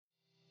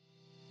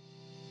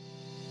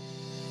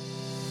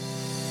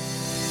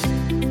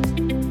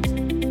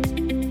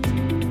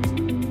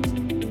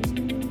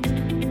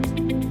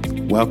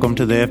Welcome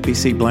to the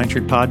FBC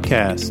Blanchard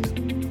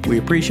podcast. We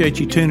appreciate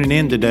you tuning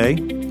in today.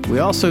 We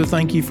also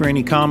thank you for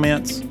any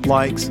comments,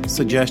 likes,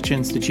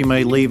 suggestions that you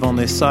may leave on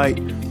this site.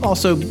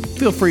 Also,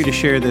 feel free to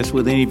share this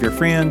with any of your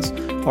friends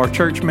or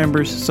church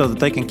members so that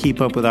they can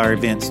keep up with our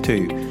events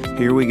too.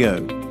 Here we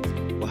go.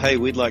 Well, hey,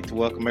 we'd like to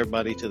welcome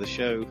everybody to the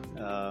show.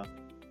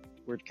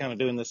 We're kind of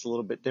doing this a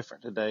little bit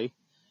different today,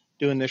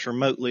 doing this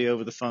remotely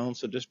over the phone,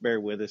 so just bear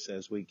with us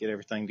as we get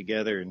everything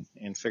together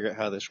and figure out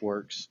how this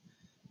works.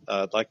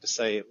 I'd like to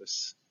say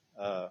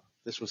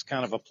this was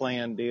kind of a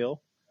planned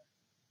deal.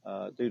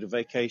 Due to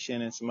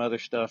vacation and some other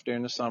stuff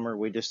during the summer,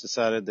 we just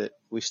decided that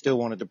we still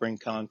wanted to bring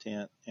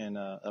content and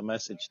a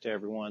message to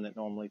everyone that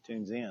normally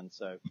tunes in.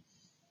 So,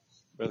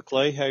 Brother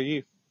Clay, how are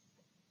you?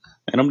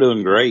 And I'm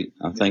doing great.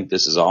 I think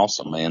this is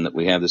awesome, man, that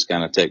we have this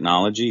kind of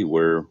technology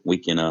where we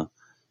can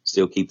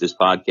still keep this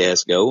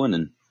podcast going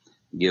and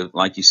give,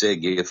 like you said,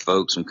 give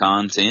folks some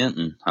content.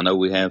 And I know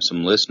we have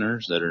some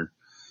listeners that are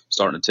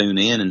starting to tune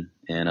in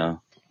and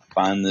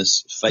find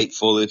this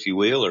fateful, if you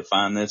will, or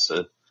find this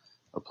a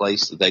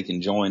place that they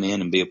can join in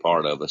and be a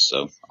part of us.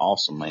 So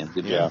awesome, man.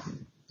 Good job.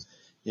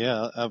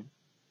 Yeah, I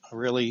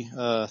really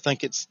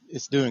think it's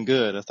doing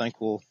good. I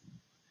think we'll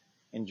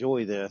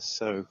enjoy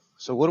this.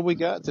 So what do we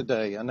got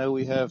today? I know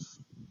we have.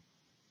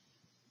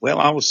 Well,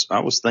 I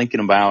was thinking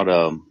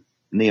about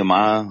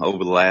Nehemiah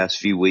over the last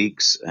few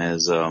weeks,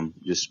 as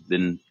just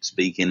been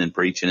speaking and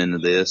preaching into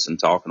this and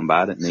talking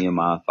about it.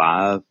 Nehemiah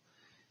 5.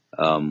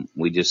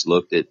 We just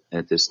looked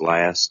at this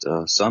last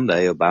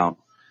Sunday about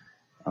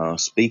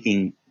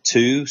speaking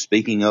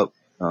up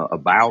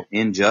about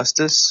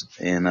injustice,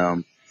 and I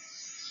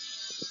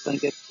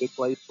think it's a good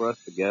place for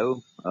us to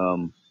go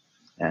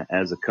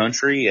as a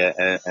country,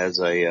 as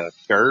a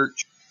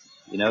church.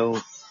 You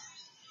know,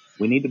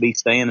 we need to be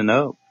standing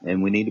up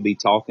and we need to be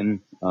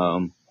talking,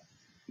 about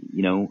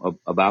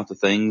the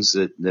things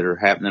that are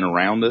happening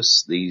around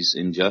us, these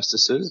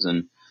injustices.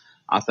 And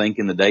I think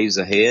in the days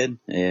ahead,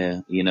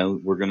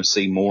 we're going to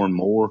see more and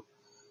more,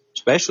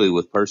 especially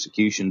with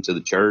persecution to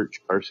the church,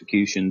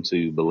 persecution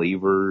to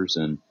believers,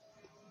 and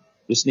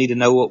just need to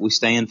know what we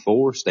stand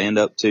for, stand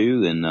up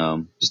to,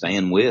 and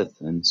stand with.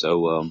 And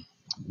so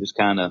just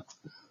kind of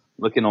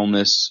looking on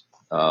this,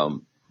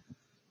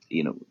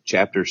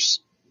 chapter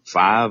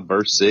 5,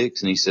 verse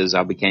 6, and he says,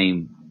 I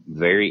became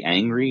very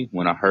angry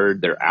when I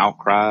heard their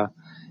outcry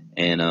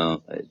and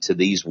to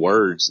these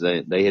words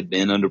that they had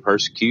been under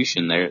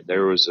persecution.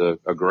 There was a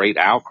great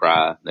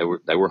outcry. They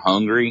were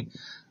hungry.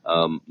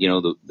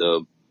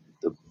 The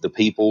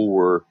people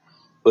were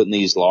putting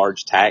these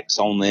large tax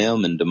on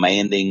them and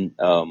demanding,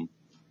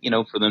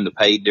 for them to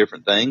pay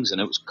different things, and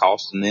it was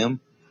costing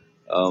them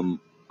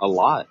a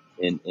lot,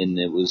 and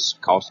it was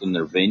costing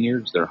their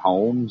vineyards, their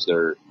homes,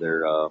 their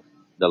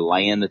the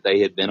land that they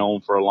had been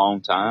on for a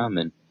long time.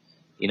 And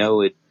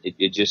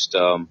it just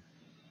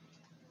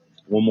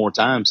one more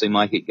time seemed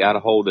like it got a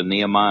hold of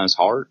Nehemiah's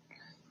heart,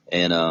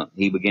 and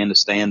he began to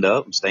stand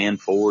up and stand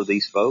for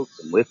these folks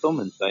and with them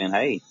and saying,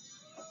 hey,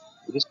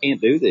 we just can't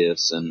do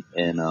this, and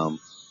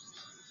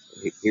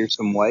here's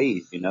some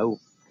ways.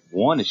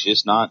 One,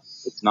 it's not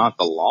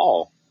the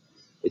law.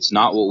 It's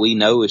not what we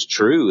know is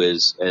true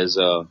as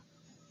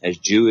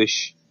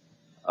Jewish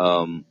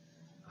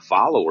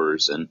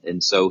followers,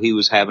 and so he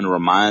was having to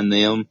remind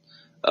them,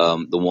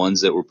 the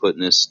ones that were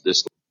putting this.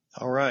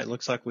 All right,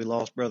 looks like we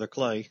lost Brother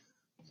Clay.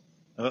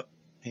 Oh,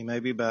 he may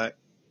be back.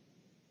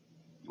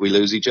 We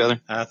lose each other?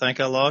 I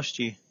think I lost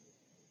you.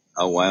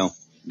 Oh wow!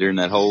 During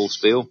that whole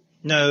spiel?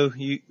 No,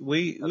 we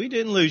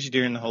didn't lose you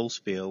during the whole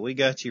spiel. We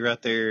got you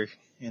right there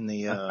in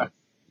the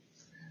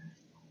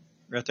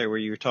right there where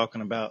you were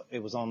talking about.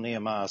 It was on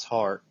Nehemiah's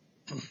heart.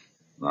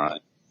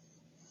 Right.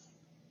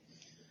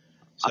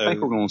 So, I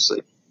think we're going to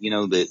see,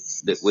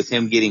 that with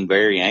him getting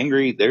very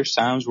angry, there's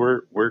times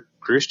where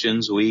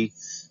Christians, we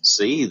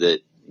see that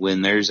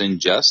when there's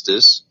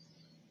injustice,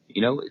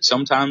 it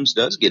sometimes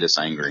does get us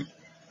angry.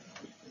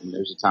 And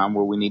there's a time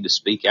where we need to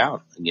speak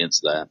out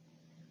against that.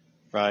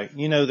 Right.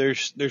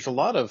 There's a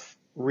lot of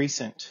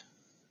recent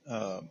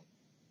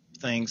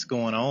things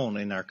going on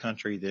in our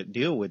country that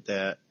deal with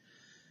that,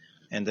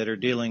 and that are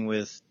dealing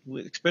with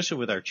especially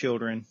with our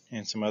children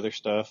and some other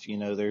stuff.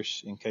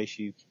 There's, in case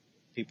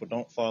people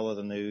don't follow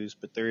the news,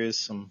 but there is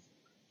some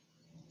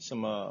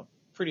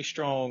pretty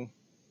strong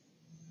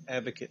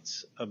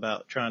advocates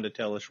about trying to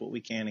tell us what we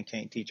can and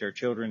can't teach our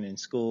children in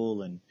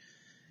school and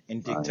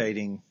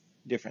dictating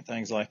different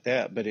things like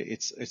that. But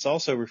it's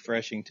also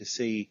refreshing to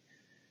see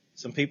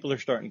some people are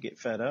starting to get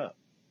fed up.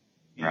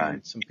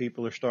 Right. Some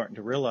people are starting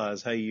to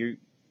realize, hey,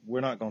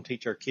 we're not going to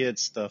teach our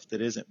kids stuff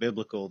that isn't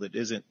biblical, that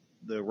isn't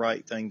the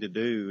right thing to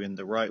do and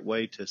the right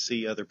way to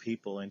see other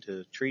people and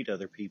to treat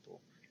other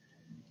people.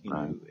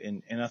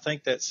 And I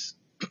think that's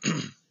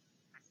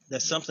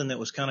something that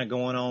was kind of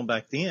going on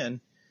back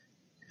then,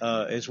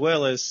 as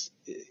well as,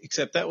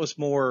 except that was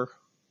more,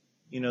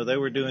 they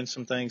were doing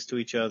some things to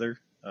each other.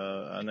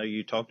 I know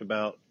you talked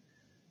about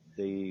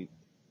the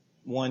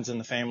ones in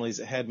the families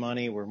that had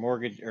money were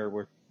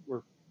were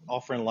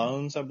offering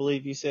loans, I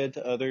believe you said,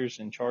 to others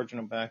and charging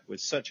them back with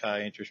such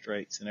high interest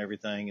rates and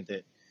everything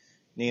that,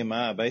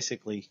 Nehemiah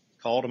basically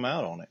called them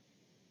out on it.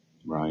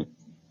 Right.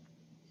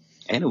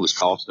 And it was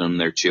costing them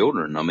their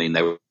children. I mean,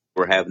 they were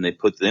having to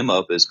put them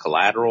up as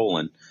collateral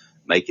and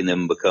making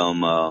them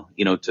become,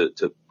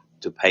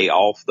 to pay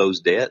off those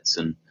debts.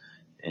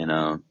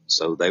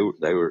 So they're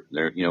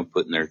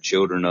putting their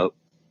children up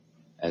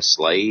as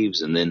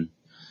slaves, and then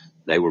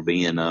they were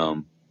being,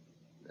 for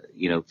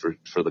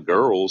the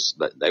girls,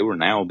 they were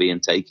now being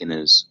taken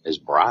as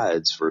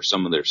brides for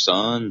some of their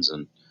sons,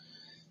 and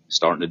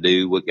starting to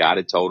do what God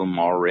had told them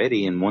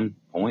already in one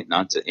point,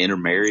 not to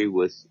intermarry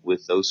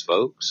with those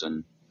folks.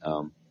 And,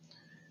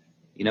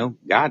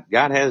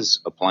 God has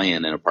a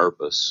plan and a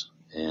purpose,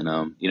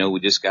 and, we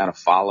just got to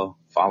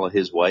follow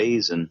his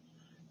ways. And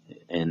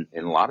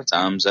a lot of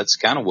times that's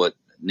kind of what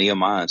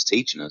Nehemiah is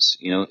teaching us.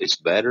 It's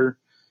better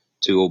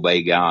to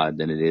obey God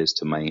than it is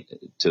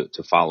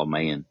to follow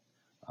man.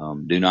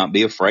 Do not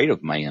be afraid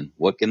of man.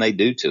 What can they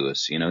do to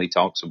us? He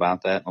talks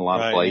about that in a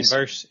lot of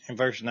places. In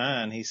verse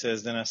 9, he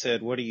says, "Then I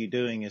said, what are you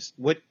doing is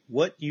what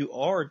you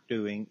are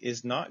doing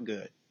is not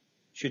good.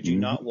 Should you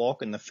not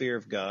walk in the fear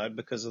of God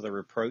because of the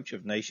reproach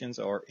of nations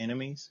or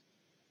enemies?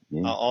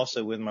 Yeah. I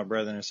also with my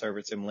brethren and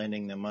servants am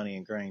lending them money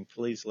and grain.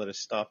 Please let us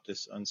stop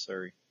this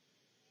usury.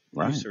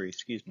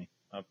 Excuse me.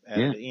 I've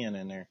added an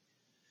in there."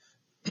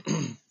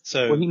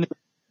 So he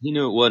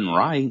knew it wasn't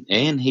right,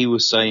 and he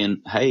was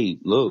saying, "Hey,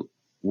 look,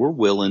 we're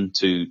willing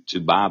to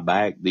buy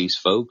back these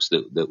folks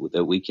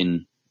that we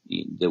can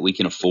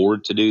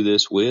afford to do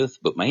this with,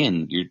 but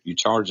man, you're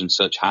charging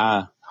such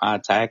high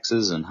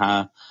taxes and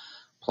high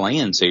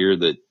plans here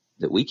that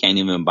we can't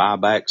even buy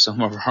back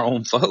some of our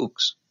own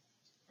folks."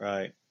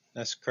 Right.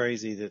 That's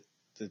crazy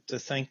to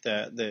think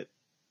that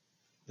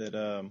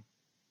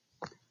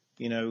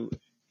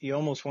you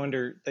almost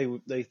wonder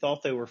they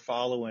thought they were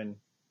following.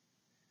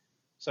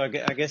 So I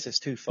guess it's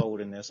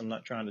twofold in this. I'm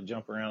not trying to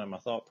jump around in my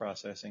thought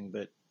processing,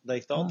 but they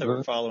thought they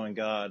were following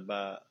God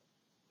by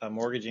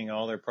mortgaging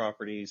all their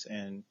properties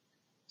and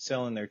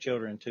selling their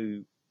children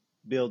to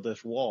build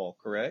this wall,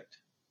 correct?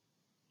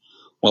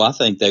 Well, I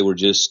think they were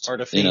just, or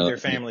to feed their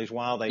families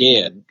while they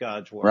did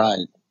God's work.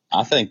 Right.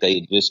 I think they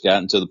had just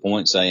gotten to the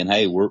point saying,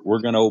 "Hey, we're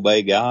going to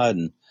obey God,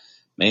 and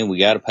man, we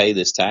got to pay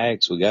this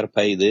tax. We got to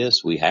pay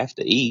this. We have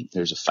to eat.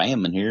 There's a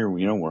famine here.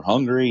 We're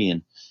hungry."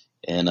 And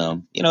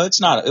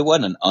it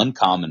wasn't an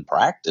uncommon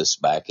practice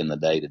back in the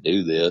day to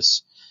do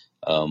this,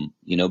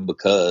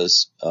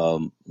 because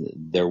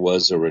there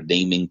was a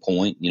redeeming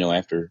point,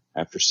 after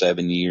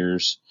 7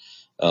 years.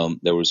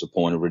 There was a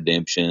point of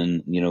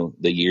redemption,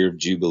 the year of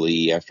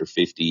Jubilee after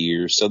 50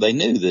 years. So they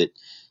knew that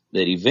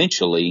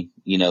eventually,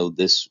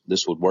 this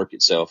would work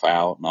itself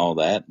out and all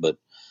that. But,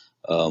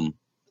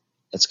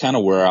 that's kind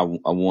of where I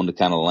wanted to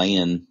kind of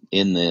land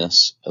in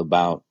this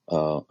about,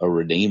 a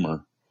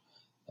redeemer.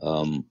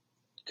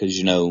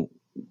 'Cause,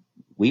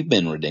 we've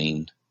been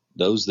redeemed.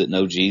 Those that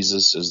know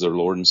Jesus as their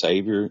Lord and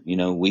Savior,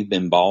 we've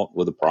been bought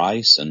with a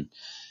price, and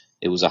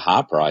it was a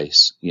high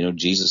price.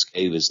 Jesus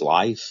gave his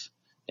life,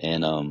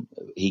 and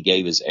he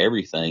gave us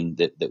everything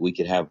that we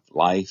could have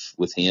life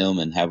with him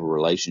and have a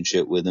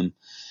relationship with him.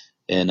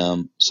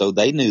 And so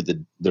they knew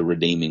the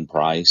redeeming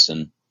price,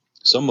 and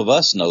some of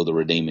us know the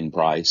redeeming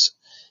price.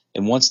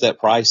 And once that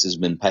price has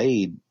been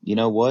paid, you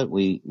know what?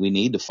 We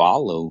need to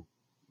follow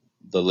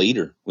the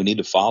leader. We need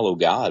to follow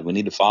God. We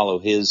need to follow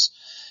his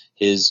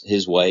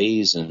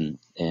ways, and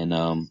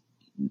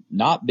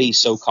not be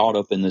so caught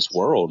up in this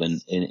world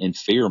and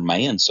fear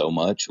man so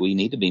much. We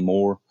need to be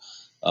more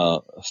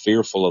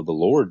fearful of the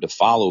Lord, to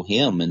follow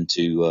him and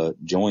to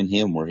join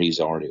him where he's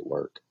already at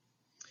work.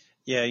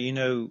 Yeah,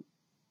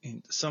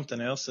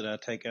 something else that I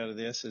take out of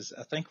this is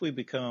I think we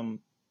become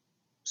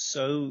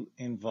so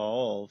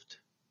involved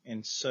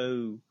and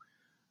so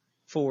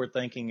forward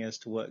thinking as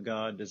to what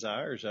God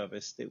desires of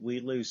us that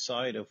we lose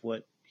sight of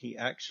what he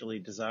actually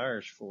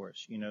desires for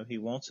us. He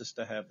wants us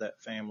to have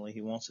that family.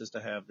 He wants us to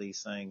have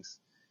these things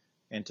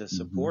and to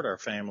support our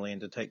family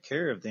and to take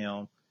care of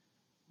them.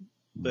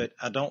 But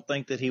I don't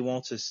think that he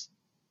wants us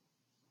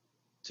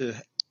to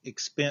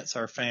expense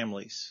our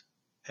families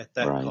at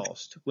that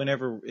cost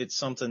whenever it's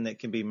something that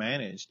can be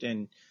managed.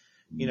 And,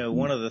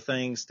 one of the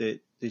things that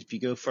if you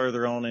go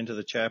further on into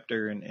the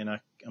chapter, and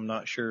I'm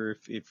not sure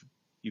if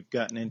you've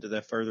gotten into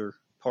that further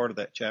part of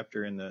that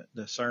chapter in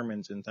the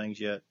sermons and things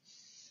yet.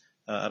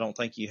 I don't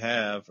think you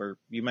have, or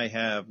you may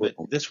have, but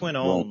this went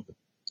on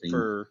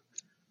for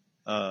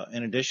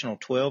an additional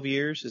 12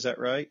 years. Is that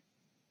right?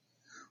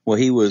 Well,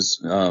 he was,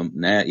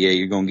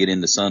 you're going to get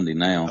into Sunday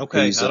now.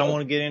 Okay. I don't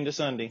want to get into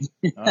Sunday.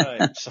 All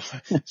right.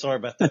 Sorry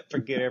about that.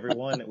 Forget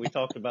everyone that we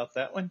talked about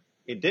that one.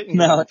 It didn't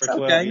go on for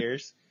 12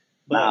 years.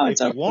 But if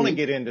you want to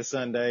get into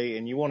Sunday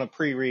and you want to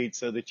pre-read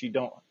so that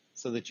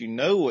you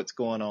know what's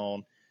going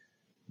on,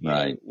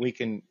 we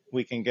can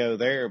go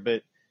there.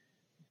 But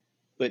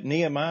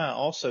Nehemiah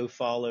also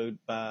followed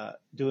by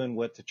doing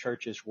what the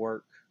church's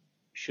work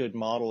should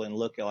model and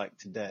look like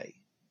today.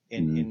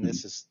 And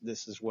this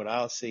is what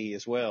I see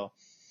as well,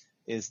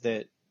 is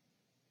that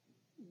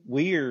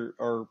we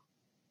are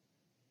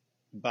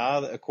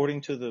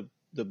according to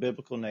the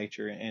biblical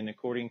nature and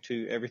according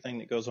to everything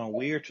that goes on,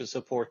 we are to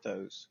support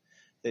those.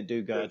 that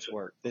do God's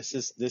work. This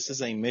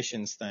is a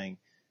missions thing.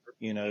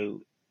 You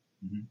know,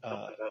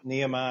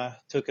 Nehemiah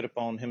took it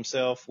upon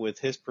himself with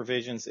his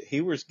provisions that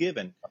he was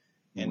given,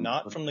 and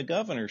not from the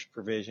governor's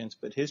provisions,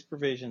 but his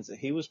provisions that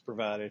he was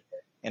provided,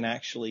 and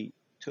actually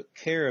took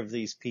care of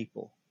these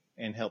people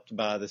and helped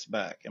buy this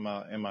back. Am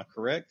I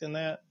correct in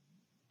that?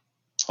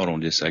 Hold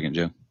on just a second,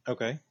 Joe.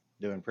 Okay.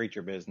 Doing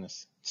preacher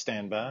business.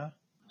 Stand by.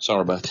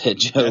 Sorry about that,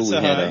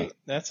 Joe.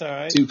 That's all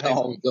right. Two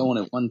calls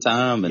going at one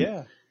time. And,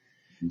 yeah.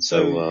 And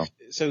so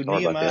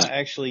Nehemiah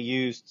actually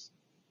used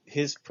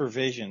his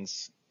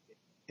provisions,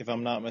 if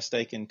I'm not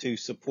mistaken, to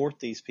support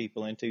these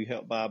people and to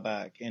help buy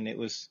back. And it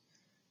was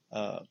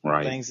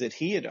things that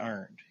he had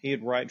earned. He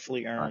had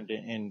rightfully earned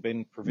and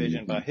been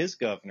provisioned by his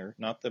governor,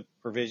 not the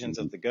provisions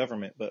of the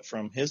government, but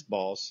from his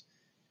boss.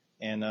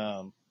 And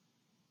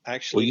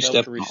actually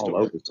helped to restore.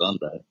 All over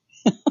Sunday.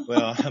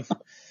 Well,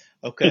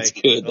 okay. It's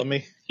good.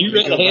 You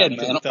read ahead,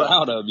 man. I'm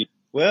proud of you.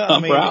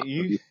 Well,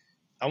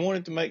 I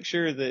wanted to make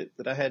sure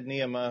that I had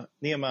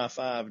Nehemiah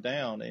 5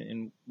 down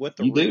and what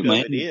the root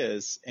of it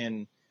is.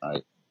 And,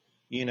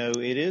 you know,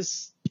 it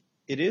is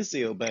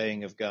the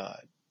obeying of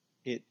God.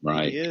 It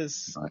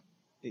is,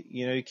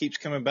 you know, it keeps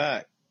coming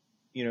back.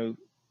 You know,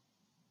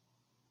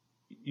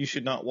 you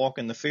should not walk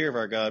in the fear of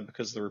our God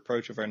because the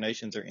reproach of our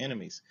nations are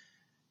enemies.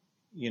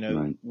 You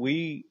know,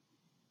 we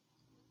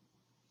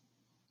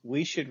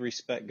should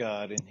respect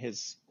God and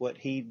what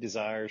he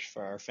desires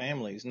for our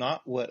families,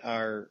 not what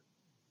our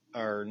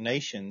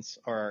nations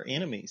or our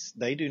enemies.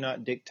 They do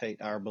not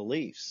dictate our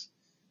beliefs.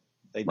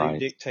 They do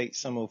dictate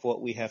some of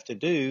what we have to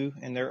do.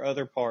 And there are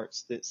other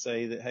parts that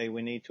say that, hey,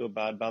 we need to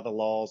abide by the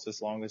laws as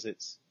long as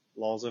it's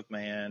laws of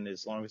man,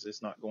 as long as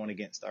it's not going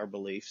against our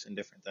beliefs and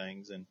different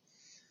things.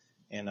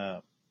 And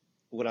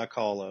what I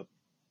call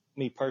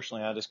me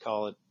personally, I just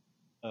call it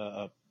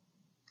a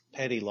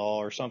petty law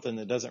or something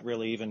that doesn't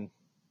really even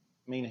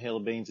mean a hill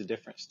of beans of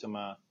difference to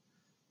my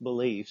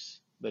beliefs,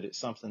 but it's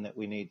something that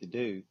we need to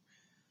do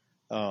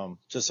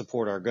to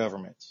support our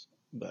governments.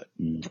 But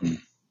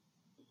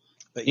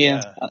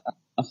yeah,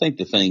 I think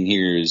the thing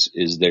here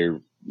is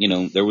there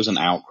was an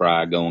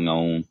outcry going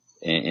on,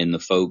 and the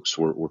folks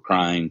were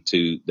crying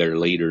to their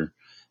leader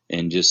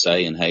and just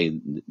saying, hey,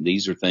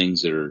 these are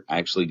things that are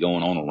actually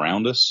going on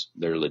around us.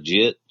 They're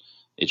legit.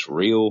 It's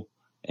real.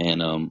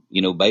 And,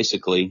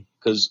 basically,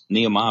 because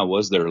Nehemiah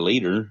was their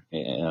leader,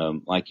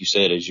 like you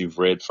said, as you've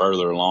read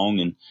further along,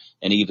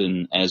 and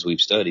even as we've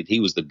studied, he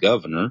was the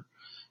governor.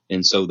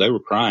 And so they were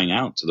crying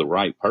out to the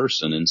right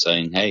person and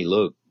saying, hey,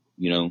 look,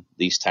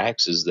 these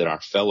taxes that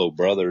our fellow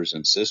brothers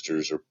and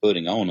sisters are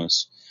putting on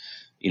us,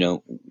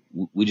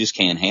 we just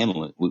can't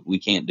handle it. We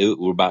can't do it.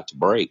 We're about to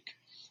break.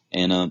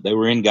 And they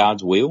were in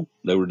God's will.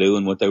 They were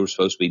doing what they were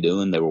supposed to be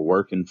doing. They were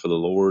working for the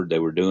Lord. They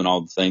were doing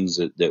all the things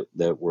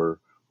that were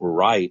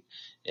right.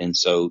 And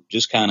so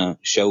just kind of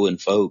showing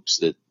folks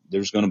that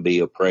there's going to be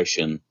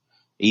oppression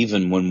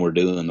even when we're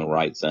doing the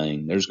right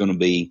thing. There's going to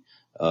be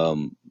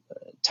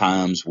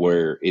times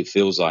where it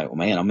feels like, well,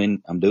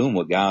 man, I'm doing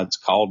what God's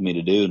called me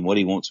to do and what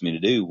he wants me to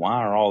do. Why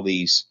are all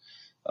these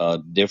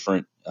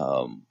different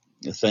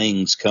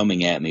things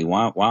coming at me?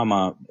 Why am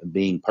I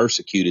being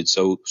persecuted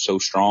so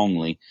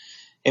strongly?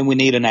 And we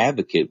need an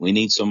advocate. We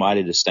need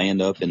somebody to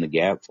stand up in the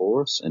gap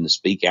for us and to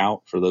speak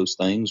out for those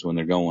things when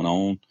they're going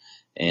on.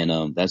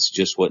 And that's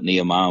just what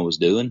Nehemiah was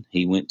doing.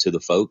 He went to the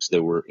folks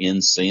that were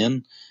in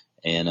sin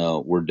and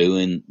were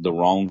doing the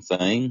wrong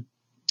thing,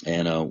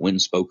 and went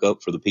and spoke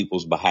up for the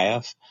people's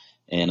behalf.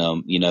 And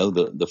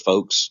the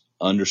folks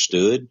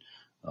understood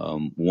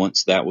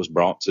once that was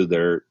brought to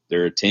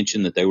their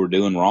attention that they were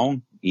doing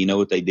wrong. You know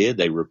what they did?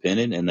 They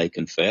repented and they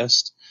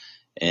confessed.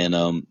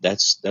 And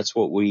that's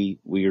what we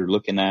are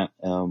looking at,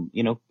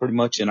 pretty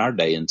much in our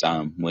day and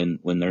time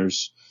when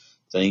there's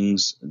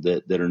things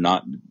that are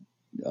not,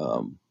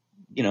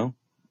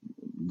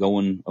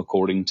 going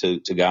according to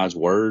God's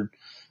word.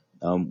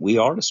 We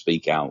are to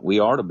speak out. We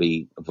are to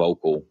be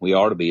vocal. We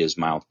are to be his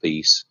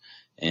mouthpiece,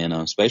 and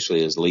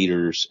especially as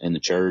leaders in the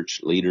church,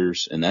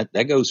 leaders, and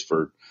that goes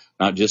for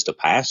not just a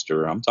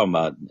pastor. I'm talking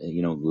about,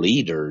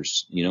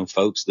 leaders,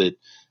 folks that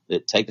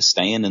take a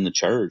stand in the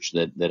church,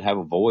 that have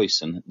a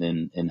voice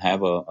and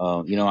have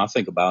I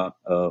think about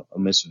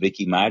Miss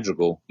Vicky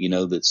Madrigal,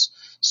 that's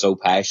so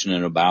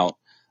passionate about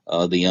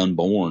the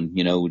unborn,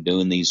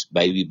 doing these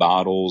baby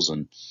bottles,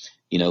 and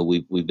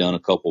we've done a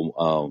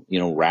couple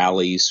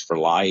rallies for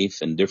life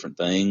and different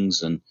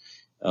things, and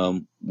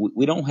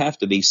we don't have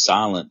to be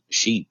silent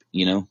sheep.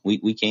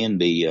 We can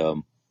be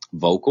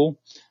vocal.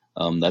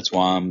 That's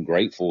why I'm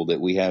grateful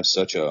that we have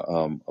such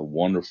a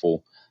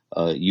wonderful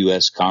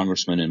U.S.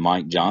 Congressman in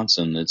Mike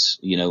Johnson. That's,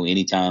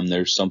 anytime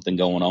there's something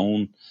going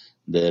on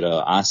that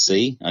I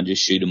see, I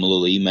just shoot him a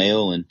little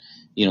email, and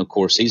of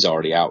course he's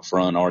already out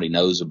front, already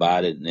knows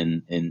about it,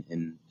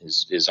 and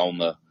is on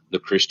the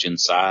Christian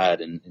side,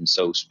 and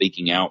so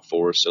speaking out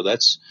for us. So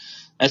that's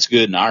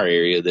good in our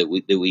area that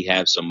we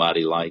have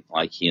somebody like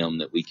him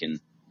that we can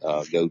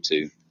go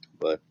to.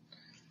 But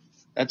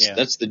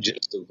that's the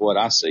gist of what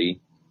I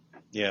see.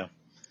 Yeah,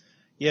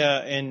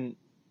 and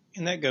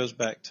that goes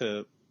back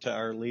to to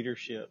our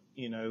leadership.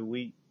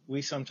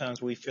 We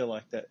sometimes we feel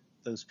like that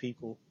those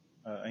people,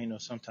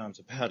 sometimes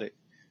about it.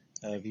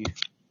 If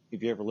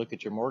you ever look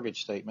at your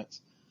mortgage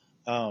statements,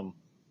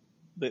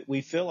 but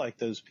we feel like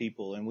those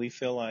people, and we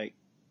feel like,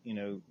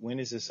 when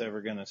is this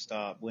ever going to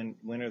stop?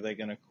 When are they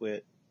going to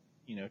quit,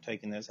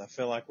 taking this? I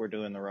feel like we're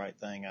doing the right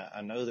thing.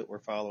 I know that we're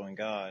following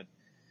God,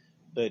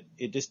 but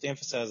it just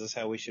emphasizes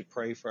how we should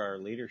pray for our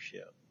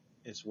leadership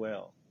as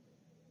well.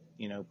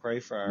 Pray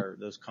for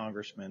those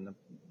congressmen,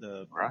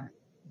 the Right.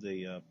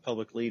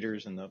 public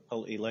leaders and the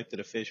elected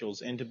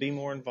officials, and to be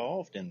more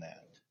involved in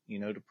that,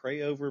 to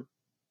pray over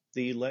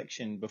the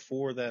election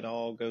before that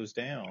all goes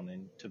down,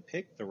 and to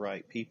pick the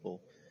right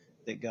people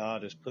that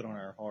God has put on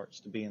our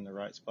hearts to be in the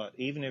right spot,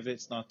 even if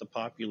it's not the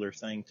popular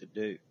thing to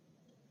do.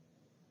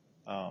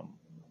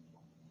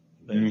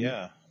 But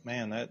yeah,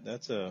 man,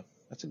 that's a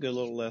good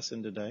little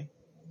lesson today.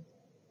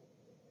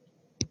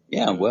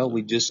 Yeah. Well,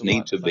 we just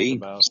need to be,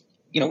 about.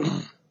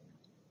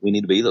 we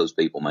need to be those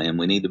people, man.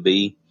 We need to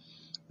be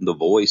the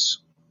voice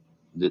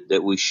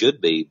that we should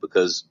be,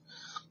 because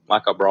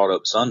like I brought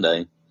up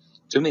Sunday,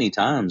 too many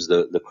times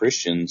the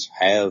Christians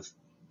have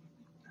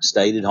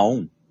stayed at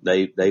home.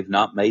 They've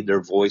not made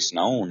their voice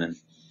known,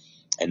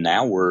 and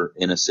now we're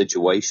in a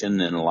situation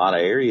in a lot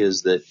of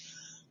areas that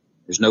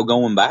there's no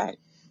going back.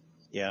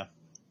 Yeah.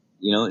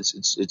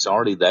 It's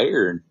already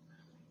there.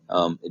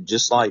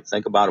 Just like,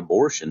 think about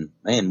abortion,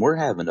 man, we're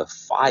having to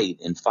fight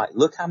and fight.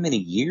 Look how many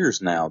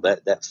years now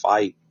that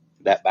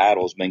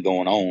battle's been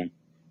going on.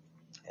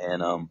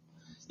 And,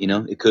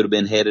 it could have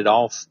been headed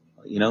off,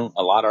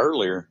 a lot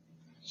earlier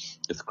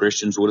if the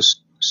Christians would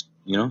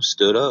have,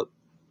 stood up.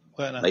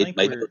 Well, and I think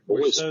made their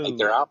voice, make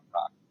their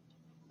outcry.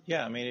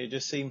 Yeah. I mean, it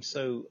just seems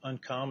so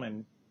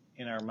uncommon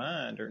in our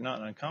mind, or not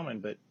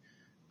uncommon, but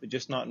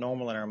just not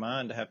normal in our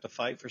mind to have to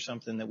fight for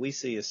something that we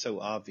see as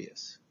so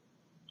obvious.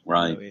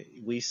 Right.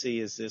 We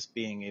see as this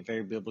being a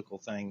very biblical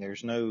thing.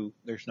 There's no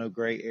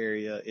gray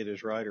area. It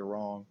is right or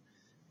wrong.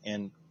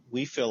 And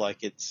we feel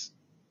like it's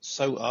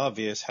so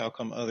obvious. How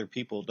come other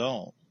people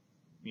don't?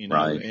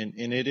 Right.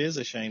 And it is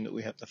a shame that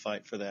we have to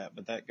fight for that,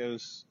 but that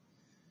goes.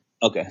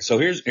 Okay. So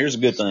here's a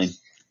good thing.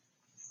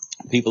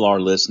 People are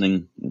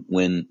listening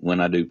when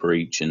I do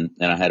preach, and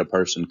I had a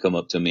person come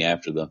up to me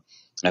after the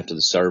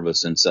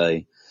service and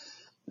say,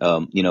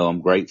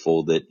 I'm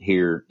grateful that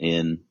here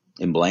in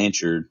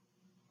Blanchard,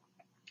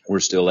 we're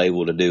still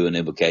able to do an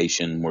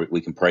invocation where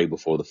we can pray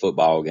before the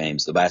football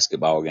games, the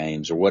basketball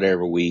games, or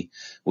whatever we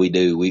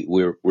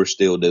do. We're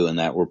still doing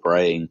that. We're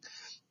praying.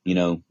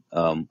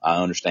 I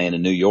understand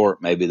in New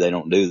York, maybe they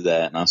don't do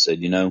that. And I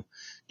said,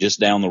 just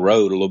down the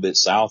road, a little bit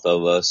south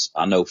of us,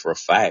 I know for a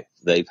fact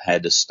they've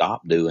had to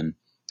stop doing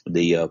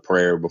the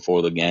prayer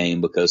before the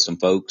game, because some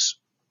folks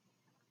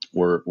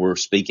were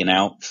speaking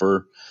out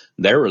for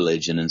their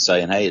religion and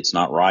saying, hey, it's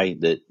not right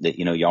that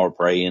y'all are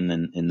praying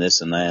and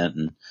this and that,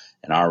 and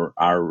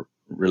our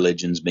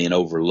religion's being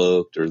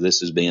overlooked, or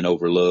this is being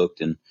overlooked.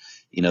 And,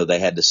 they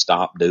had to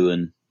stop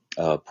doing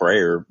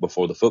prayer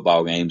before the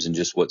football games and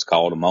just what's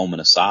called a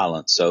moment of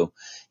silence. So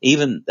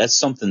even that's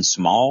something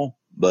small,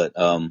 but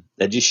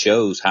that just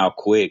shows how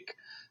quick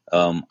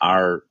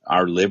our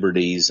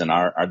liberties and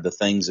our the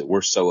things that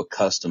we're so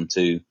accustomed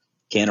to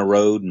can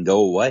erode and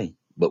go away.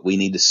 But we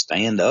need to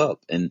stand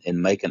up and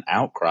make an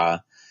outcry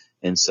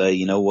and say,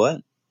 you know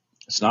what?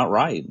 It's not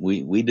right.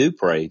 We do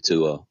pray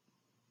to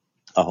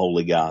a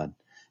holy God.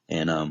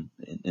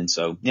 And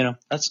so,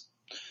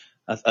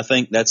 I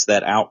think that's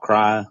that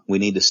outcry. We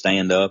need to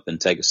stand up and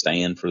take a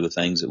stand for the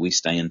things that we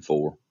stand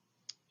for.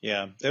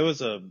 Yeah. There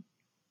was I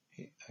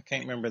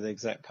can't remember the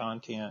exact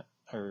content,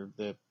 or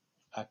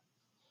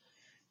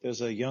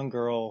there's a young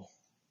girl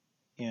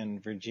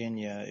in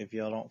Virginia. If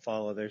y'all don't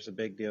follow, there's a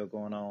big deal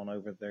going on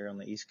over there on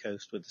the East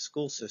Coast with the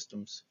school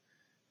systems,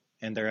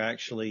 and they're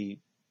actually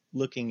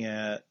looking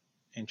at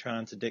and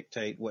trying to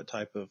dictate what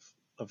type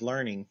of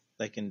learning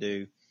they can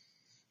do.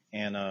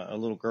 And a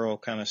little girl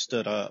kind of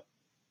stood up,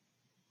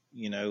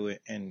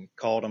 and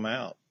called them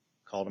out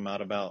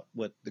about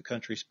what the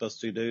country's supposed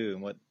to do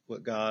and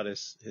what God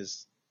has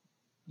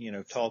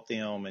taught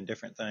them, and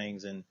different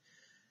things. And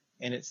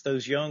it's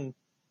those young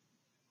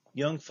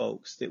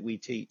folks that we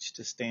teach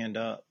to stand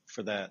up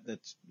for that.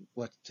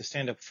 To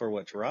stand up for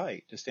what's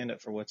right, to stand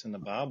up for what's in the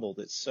Bible.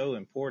 That's so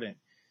important,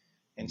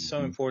 and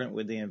so important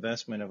with the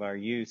investment of our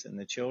youth and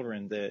the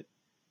children, that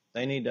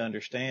they need to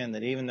understand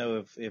that even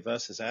though if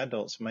us as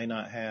adults may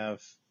not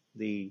have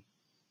the,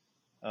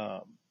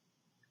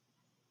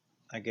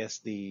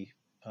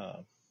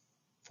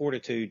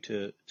 fortitude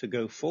to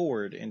go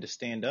forward and to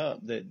stand up,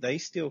 that they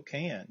still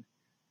can,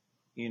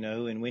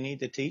 and we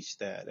need to teach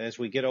that. As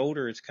we get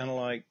older, it's kind of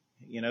like,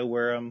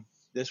 where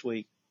this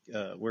week,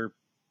 we're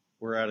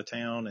out of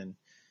town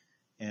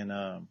and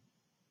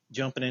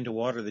jumping into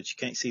water that you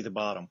can't see the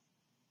bottom.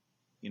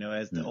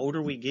 As the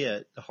older we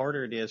get, the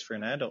harder it is for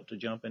an adult to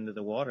jump into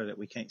the water that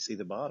we can't see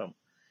the bottom.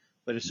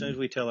 But as soon as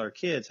we tell our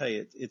kids,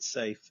 hey, it's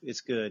safe,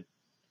 it's good,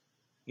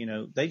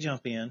 they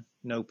jump in,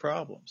 no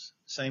problems.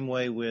 Same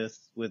way with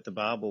the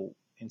Bible,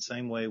 and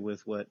same way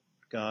with what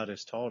God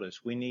has taught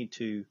us. We need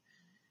to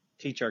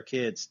teach our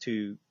kids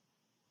to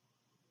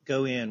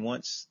go in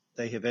once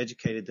they have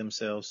educated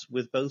themselves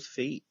with both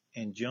feet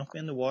and jump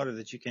in the water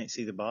that you can't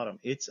see the bottom.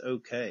 It's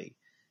okay.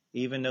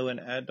 Even though an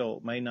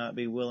adult may not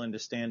be willing to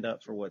stand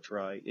up for what's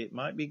right, it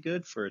might be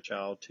good for a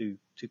child to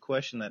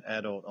question that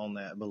adult on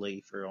that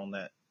belief or on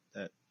that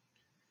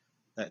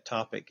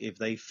topic if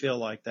they feel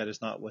like that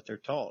is not what they're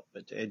taught,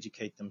 but to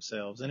educate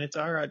themselves. And it's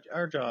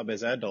our job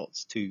as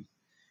adults to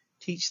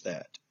teach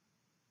that,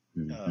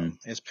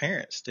 as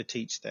parents, to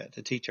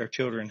teach our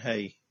children,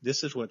 hey,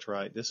 this is what's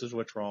right, this is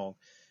what's wrong,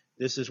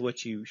 this is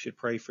what you should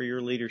pray for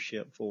your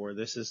leadership for,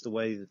 this is the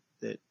way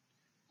that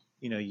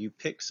you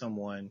pick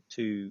someone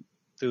through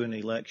an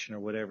election or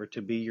whatever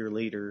to be your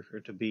leader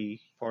or to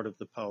be part of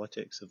the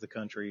politics of the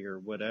country or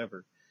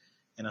whatever.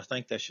 And I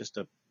think that's just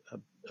a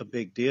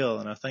big deal.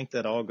 And I think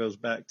that all goes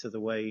back to the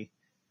way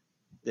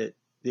that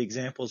the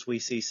examples we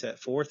see set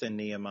forth in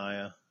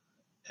Nehemiah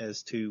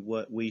as to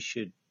what we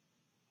should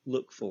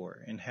look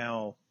for and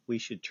how we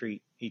should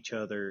treat each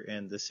other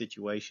and the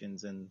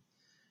situations and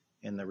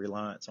the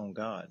reliance on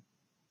God.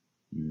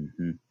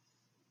 Mm-hmm.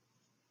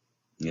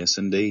 Yes,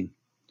 indeed.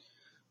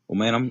 Well,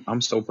 man,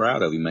 I'm so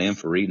proud of you, man,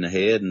 for reading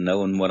ahead and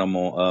knowing what I'm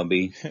gonna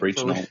be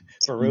preaching on.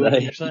 For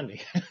ruining your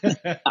Sunday.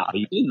 No,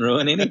 you didn't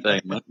ruin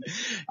anything, man.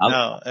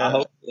 I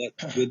hope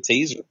that's a good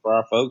teaser for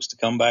our folks to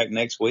come back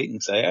next week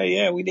and say, "Oh,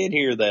 yeah, we did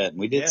hear that, and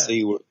we did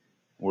see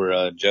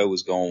where Joe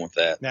was going with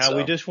that." Now,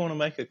 we just want to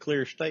make a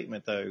clear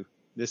statement, though.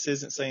 This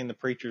isn't saying the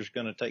preacher's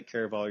going to take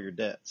care of all your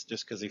debts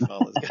just because he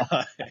follows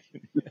God.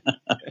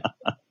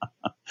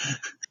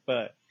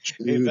 But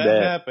if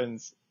that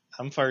happens,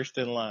 I'm first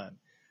in line.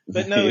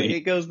 But no,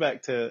 it goes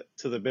back to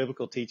the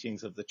biblical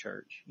teachings of the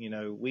church.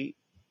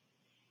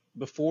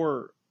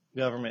 Before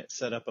government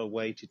set up a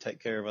way to take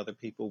care of other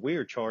people, we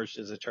are charged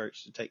as a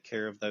church to take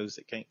care of those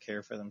that can't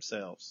care for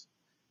themselves.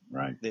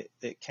 Right.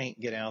 That can't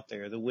get out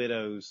there, the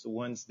widows, the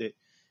ones that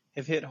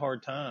have hit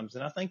hard times.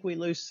 And I think we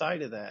lose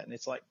sight of that. And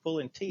it's like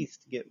pulling teeth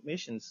to get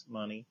missions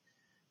money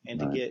and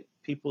to get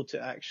people to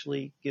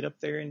actually get up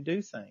there and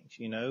do things.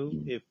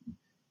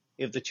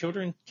 If the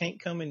children can't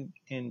come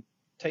and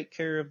take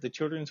care of the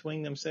children's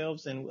wing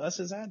themselves, and us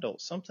as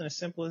adults, something as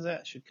simple as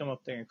that should come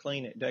up there and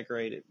clean it,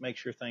 decorate it, make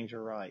sure things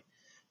are right.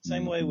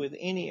 Same way with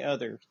any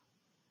other,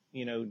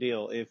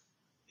 deal. If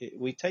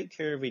we take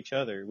care of each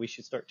other, we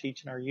should start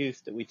teaching our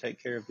youth that we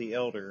take care of the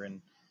elder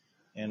and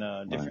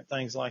different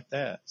things like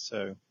that.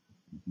 So,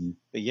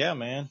 but yeah,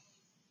 man,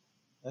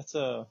 it's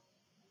a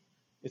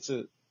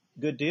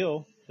good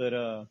deal, but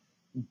I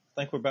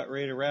think we're about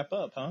ready to wrap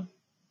up, huh?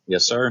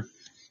 Yes, sir.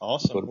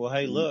 Awesome. Well,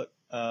 hey, look,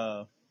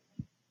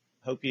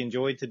 hope you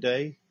enjoyed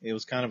today. It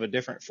was kind of a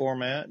different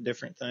format,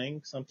 different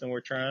thing, something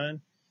we're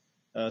trying,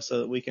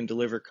 so that we can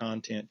deliver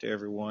content to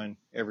everyone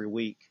every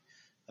week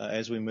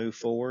as we move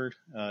forward.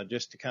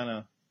 Just to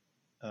kind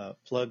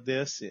of plug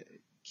this,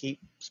 keep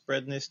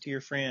spreading this to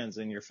your friends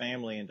and your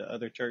family and to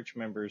other church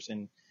members,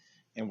 and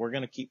we're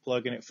going to keep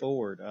plugging it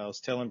forward. I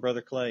was telling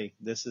Brother Clay,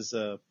 this is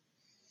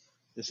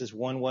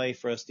one way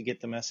for us to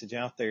get the message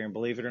out there, and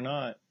believe it or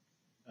not,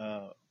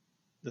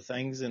 the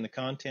things and the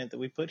content that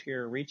we put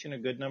here are reaching a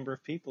good number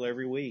of people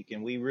every week,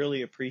 and we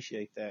really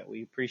appreciate that.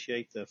 We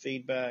appreciate the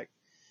feedback.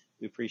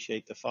 We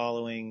appreciate the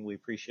following. We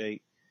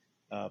appreciate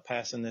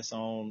passing this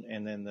on,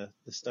 and then the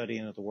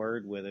studying of the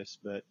Word with us.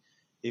 But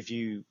if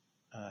you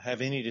have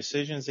any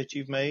decisions that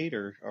you've made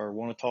or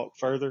want to talk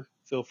further,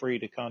 feel free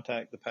to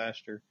contact the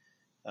pastor.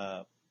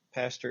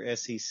 Pastor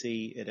SEC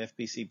at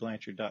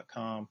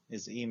fbcblanchard.com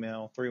is the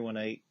email.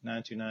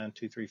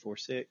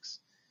 318-929-2346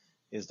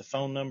 is the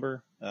phone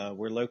number.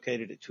 We're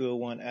located at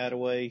 201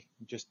 Attaway.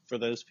 Just for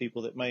those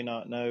people that may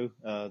not know,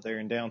 they're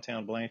in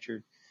downtown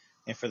Blanchard.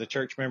 And for the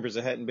church members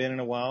that hadn't been in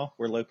a while,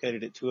 we're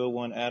located at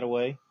 201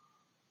 Attaway.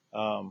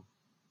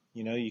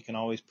 You can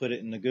always put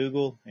it in the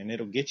Google and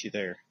it'll get you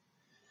there.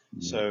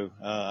 Mm-hmm. So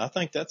I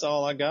think that's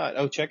all I got.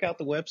 Oh, check out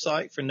the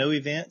website for new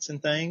events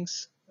and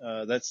things.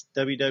 That's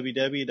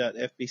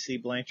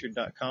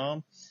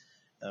www.fbcblanchard.com.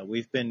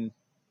 We've been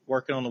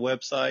working on the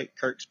website.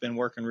 Kirk's been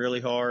working really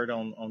hard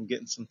on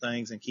getting some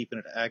things and keeping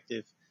it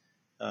active.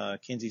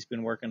 Kenzie's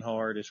been working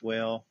hard as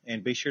well.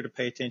 And be sure to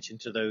pay attention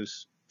to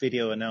those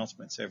video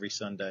announcements every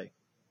Sunday.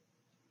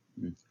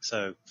 Mm-hmm.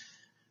 So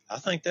I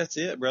think that's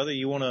it, brother.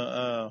 You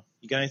got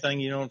anything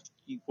you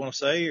want to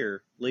say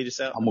or lead us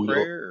out in a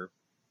prayer?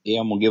 Yeah,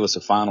 I'm going to give us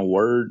a final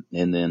word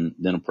and then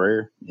a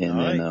prayer, and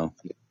then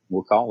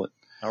we'll call it.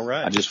 All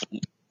right. I just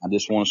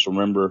want us to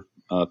remember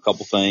a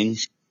couple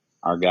things.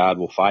 Our God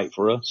will fight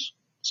for us.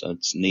 So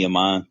it's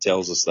Nehemiah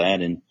tells us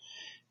that in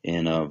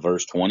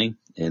verse 20.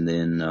 And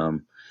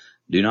then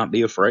do not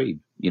be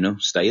afraid.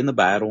 Stay in the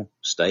battle.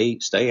 Stay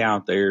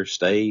out there.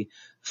 Stay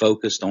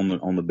focused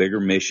on the bigger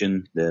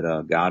mission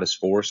that God is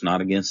for us,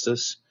 not against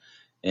us.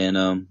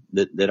 And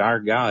that our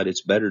God,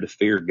 it's better to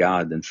fear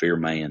God than fear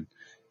man.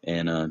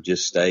 And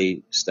just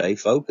stay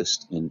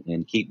focused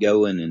and keep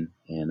going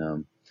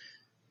and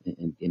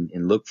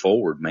look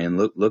forward, man.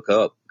 Look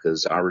up,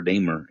 because our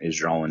Redeemer is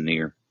drawing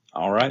near.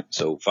 All right.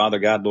 So, Father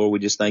God, Lord, we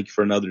just thank you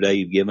for another day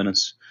you've given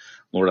us.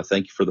 Lord, I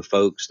thank you for the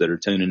folks that are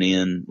tuning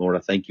in. Lord, I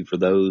thank you for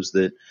those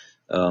that,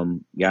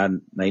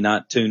 God, may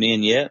not tune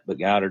in yet, but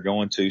God, are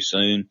going to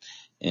soon.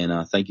 And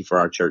I thank you for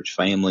our church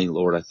family.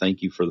 Lord, I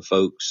thank you for the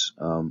folks,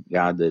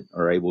 God, that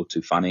are able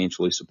to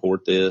financially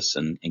support this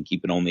and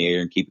keep it on the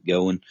air and keep it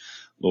going.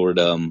 Lord,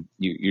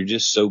 you're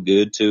just so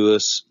good to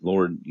us.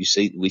 Lord, we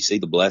see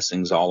the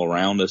blessings all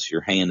around us.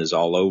 Your hand is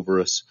all over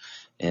us.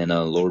 And,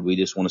 Lord, we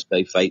just want to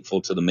stay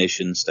faithful to the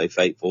mission, stay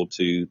faithful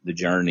to the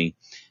journey.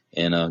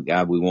 And,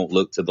 God, we won't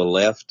look to the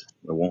left,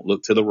 we won't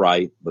look to the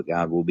right, but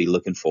God, we'll be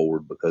looking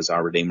forward because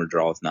our Redeemer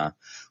draweth nigh.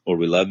 Lord,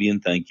 we love you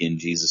and thank you in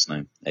Jesus'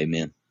 name.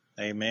 Amen.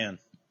 Amen.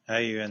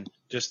 Hey, and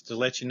just to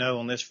let you know,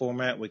 on this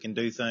format, we can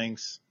do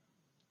things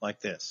like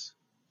this.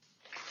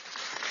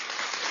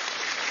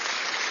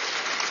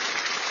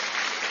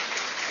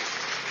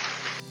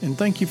 And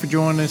thank you for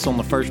joining us on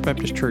the First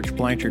Baptist Church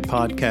Blanchard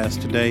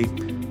podcast today.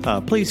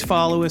 Please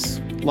follow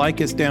us, like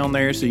us down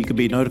there so you can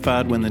be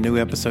notified when the new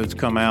episodes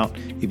come out.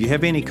 If you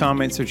have any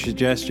comments or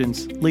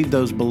suggestions, leave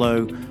those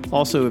below.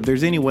 Also, if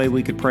there's any way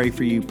we could pray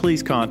for you,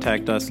 please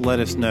contact us. Let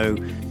us know,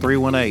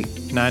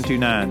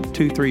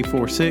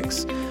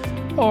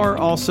 318-929-2346. Or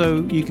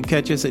also, you can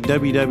catch us at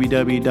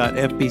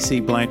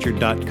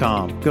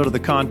www.fbcblanchard.com. Go to the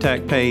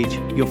contact page.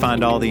 You'll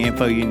find all the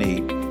info you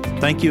need.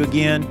 Thank you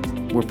again.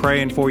 We're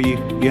praying for you.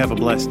 You have a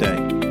blessed day.